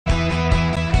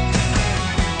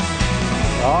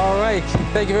right.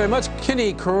 Thank you very much,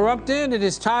 Kenny Crumpton. It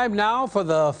is time now for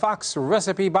the Fox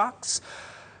Recipe Box.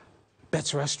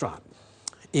 Bet's Restaurant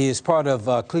is part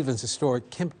of Cleveland's historic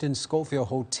Kimpton Schofield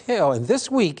Hotel. And this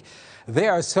week, they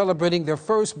are celebrating their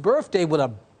first birthday with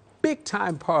a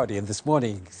big-time party. And this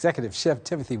morning, Executive Chef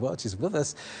Timothy Welch is with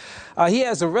us. He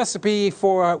has a recipe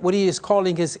for what he is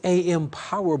calling his AM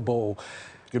Power Bowl.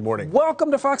 Good morning.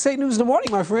 Welcome to Fox 8 News in the Morning,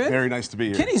 my friend. Very nice to be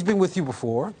here. Kenny's been with you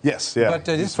before. Yes, yeah. But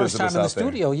this first time in the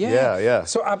studio, yeah. Yeah, yeah.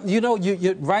 So,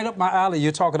 you're right up my alley.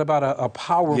 You're talking about a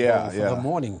power bowl for the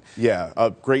morning. Yeah,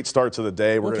 a great start to the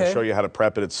day. We're going to show you how to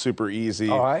prep it. It's super easy.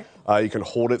 All right. You can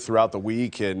hold it throughout the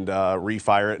week and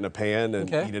refire it in a pan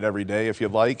and eat it every day if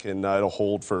you'd like. And it'll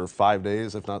hold for 5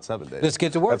 days, if not 7 days. Let's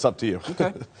get to work. That's up to you.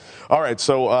 Okay. All right,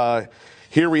 so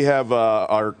here we have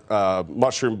our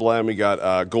mushroom blend. We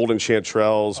got golden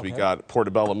chanterelles. We got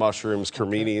portobello mushrooms,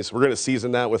 creminis. We're going to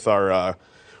season that with our,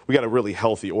 we got a really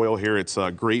healthy oil here. It's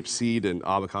grapeseed and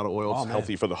avocado oil. It's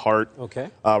healthy for the heart. Okay.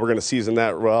 We're going to season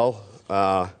that well.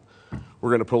 We're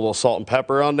going to put a little salt and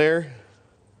pepper on there.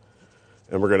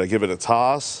 And we're going to give it a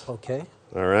toss. Okay.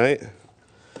 All right. And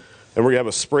we're going to have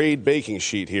a sprayed baking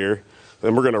sheet here.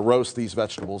 Then we're going to roast these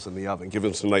vegetables in the oven, give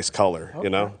them some nice color, you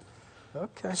know?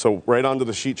 Okay. So right onto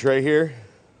the sheet tray here.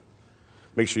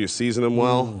 Make sure you season them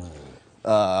well.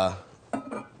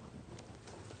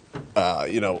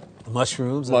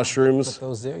 Mushrooms. Mushrooms. Put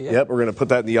those there, yeah. Yep, we're going to put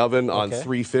that in the oven on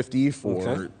 350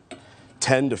 for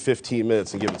 10 to 15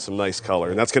 minutes and give it some nice color.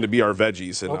 And that's going to be our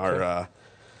veggies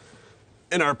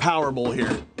in our power bowl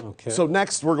here. Okay. So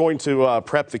next we're going to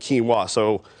prep the quinoa.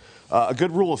 So a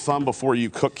good rule of thumb before you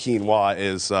cook quinoa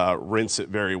is rinse it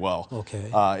very well. Okay.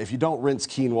 If you don't rinse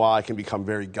quinoa, it can become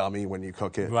very gummy when you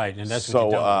cook it. Right, and that's what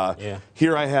you don't want. Yeah.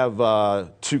 Here I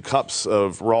have 2 cups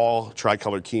of raw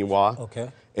tricolored quinoa.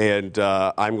 Okay. And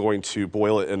I'm going to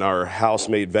boil it in our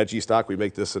house-made veggie stock. We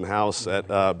make this in-house at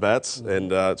Bet's,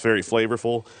 and it's very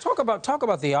flavorful. Talk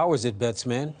about the hours at Bet's,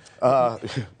 man.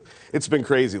 It's been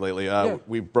crazy lately.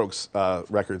 We broke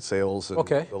record sales in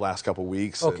the last couple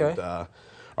weeks. Okay. And,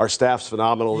 our staff's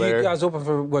phenomenal there. You guys open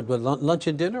for what, lunch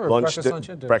and dinner, or breakfast, lunch,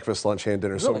 and dinner? Breakfast, lunch, and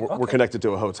dinner. Really? So we're connected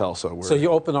to a hotel. So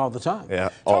you're open all the time? Yeah,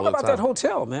 all the time. Talk about that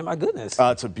hotel, man. My goodness.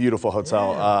 It's a beautiful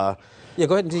hotel. Yeah,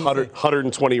 go ahead and do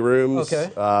 120 rooms.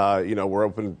 Okay. We're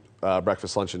open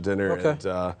breakfast, lunch, and dinner. Okay.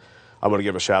 And I'm going to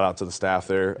give a shout out to the staff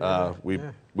there.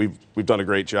 We've done a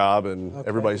great job, and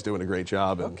everybody's doing a great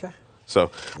job. And so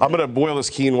I'm going to boil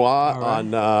this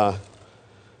quinoa on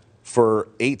for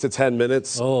 8 to 10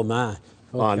 minutes. Oh my.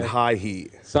 On high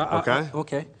heat. So,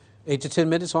 okay. 8 to 10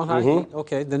 minutes on high heat.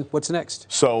 Okay. Then what's next?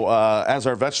 So as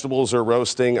our vegetables are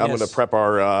roasting, I'm going to prep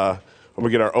our. I'm going to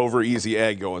get our over easy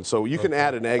egg going. So you can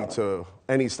add an egg to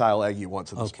any style egg you want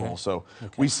to this bowl. So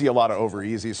we see a lot of over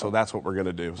easy, so that's what we're going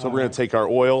to do. So we're going to take our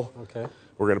oil. Okay.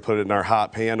 We're going to put it in our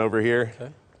hot pan over here.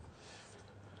 Okay.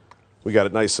 We got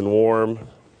it nice and warm,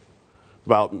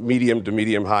 about medium to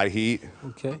medium high heat.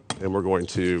 Okay. And we're going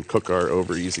to cook our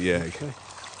over easy egg. Okay.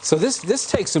 So this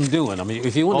takes some doing. I mean,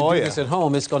 if you want to do this at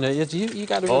home, it's gonna you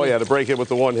got to. Really... to break it with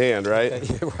the one hand, right?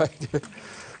 Okay, yeah, right.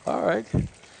 All right.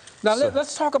 Now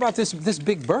let's talk about this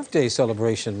big birthday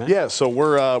celebration, man. Yeah. So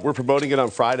we're promoting it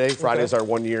on Friday. Friday's our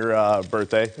 1-year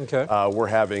birthday. Okay. We're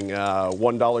having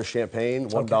 $1 champagne,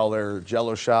 $1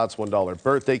 Jello shots, $1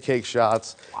 birthday cake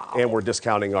shots, and we're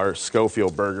discounting our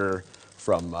Schofield burger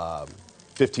from.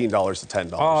 $15 to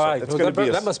 $10. All right, so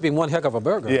that must be one heck of a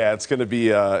burger. Yeah, it's going to be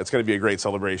a great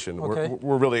celebration. Okay.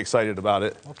 We're really excited about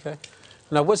it. Okay.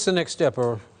 Now, what's the next step?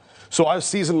 So I've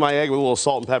seasoned my egg with a little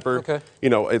salt and pepper. Okay.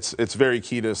 It's very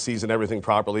key to season everything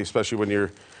properly, especially when you're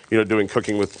doing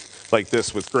cooking with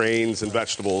with grains and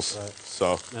vegetables. Right.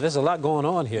 So. Now, there's a lot going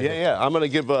on here. Yeah. I'm going to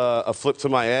give a flip to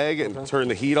my egg and turn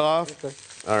the heat off. Okay.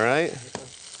 All right. Okay.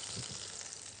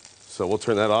 So we'll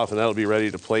turn that off, and that'll be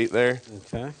ready to plate there.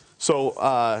 Okay. So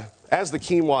as the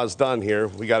quinoa is done here,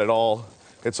 we got it all.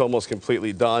 It's almost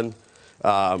completely done.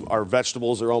 Our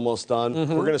vegetables are almost done.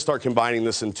 We're going to start combining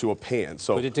this into a pan.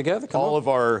 So put it together. All of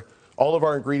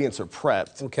our ingredients are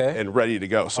prepped and ready to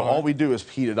go. So all we do is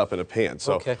heat it up in a pan.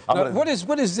 So now, what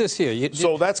is this here?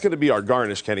 So that's going to be our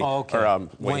garnish, Kenny. Oh, okay. Or,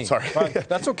 Wayne, sorry. Right.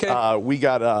 That's okay. We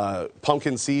got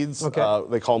pumpkin seeds. Okay.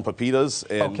 They call them pepitas,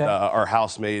 and our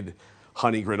house-made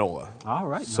honey granola. All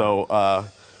right. So.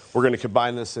 We're going to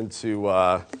combine this into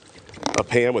a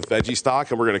pan with veggie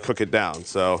stock, and we're going to cook it down.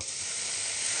 So,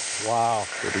 wow.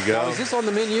 There we go. Now, is this on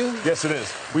the menu? Yes, it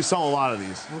is. We sell a lot of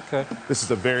these. Okay. This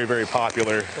is a very, very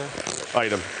popular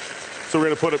item. So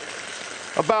we're going to put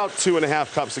about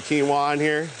 2.5 cups of quinoa in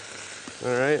here.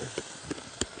 All right.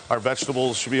 Our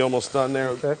vegetables should be almost done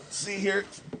there. Okay. See here.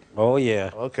 Oh,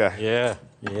 yeah. Okay. Yeah.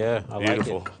 Yeah, I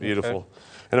Beautiful, like it. beautiful. Okay.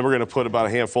 And then we're going to put about a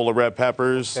handful of red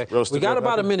peppers. Okay. Roasted We got red about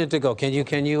peppers. a minute to go. Can you?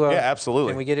 Yeah,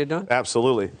 absolutely. Can we get it done?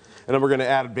 Absolutely. And then we're going to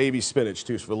add baby spinach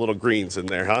too, for little greens in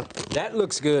there, huh? That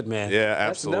looks good, man. Yeah,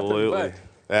 That's nothing absolutely.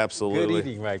 but Absolutely. good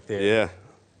eating right there. Yeah.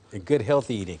 And good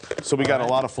healthy eating. So we got a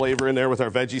lot of flavor in there with our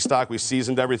veggie stock. We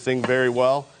seasoned everything very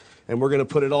well, and we're going to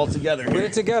put it all together. Put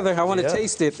it together. I want to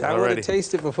taste it. I want to Alrighty.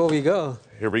 taste it before we go.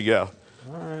 Here we go.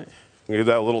 All right. Give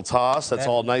that a little toss. That's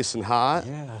all nice and hot.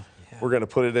 Yeah. We're going to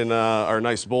put it in our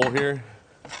nice bowl here.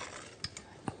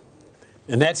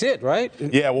 And that's it, right?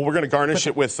 Yeah, well, we're going to garnish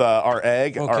it with our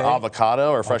egg, our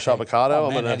avocado, our fresh avocado.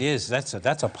 Oh, man, that is. That's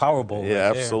a power bowl. Yeah,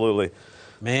 right there. absolutely.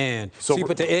 Man. So So you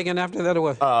put the egg in after that or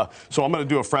what? So I'm going to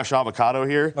do a fresh avocado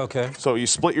here. Okay. So you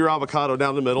split your avocado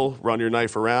down the middle, run your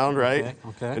knife around, right?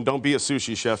 Okay. And don't be a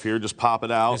sushi chef here. Just pop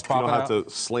it out. Just pop you don't it have out. to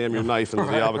slam your knife into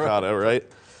the avocado, right?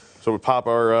 So we pop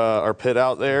our pit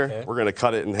out there. Okay. We're going to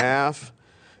cut it in half,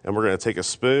 and we're going to take a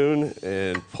spoon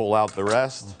and pull out the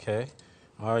rest. Okay.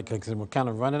 All right, because we're kind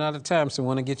of running out of time, so we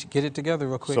want to get it together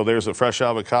real quick. So there's a fresh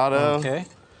avocado. Okay.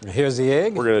 Here's the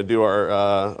egg. We're going to do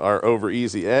our over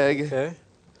easy egg, Okay.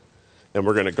 and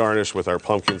we're going to garnish with our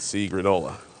pumpkin seed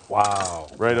granola Wow.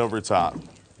 right over top.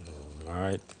 All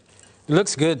right. It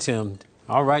looks good, Tim.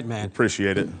 All right, man.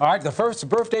 Appreciate it. All right, the first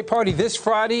birthday party this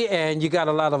Friday, and you got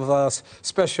a lot of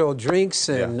special drinks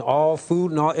and all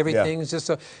food and all everything. It's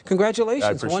just congratulations,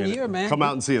 I appreciate 1 year, it. man. Come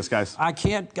out and see us, guys. I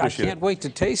can't Appreciate it. wait to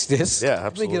taste this. Yeah,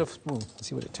 absolutely. Let me get a spoon. Let's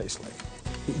see what it tastes like.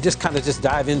 You just kind of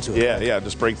dive into it. Yeah,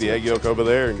 just break the egg yolk over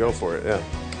there and go for it. Yeah.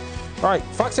 All right,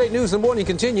 Fox 8 News in the morning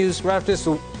continues. Right after this,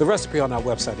 the recipe on our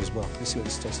website as well. Let's see what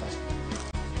this tastes like.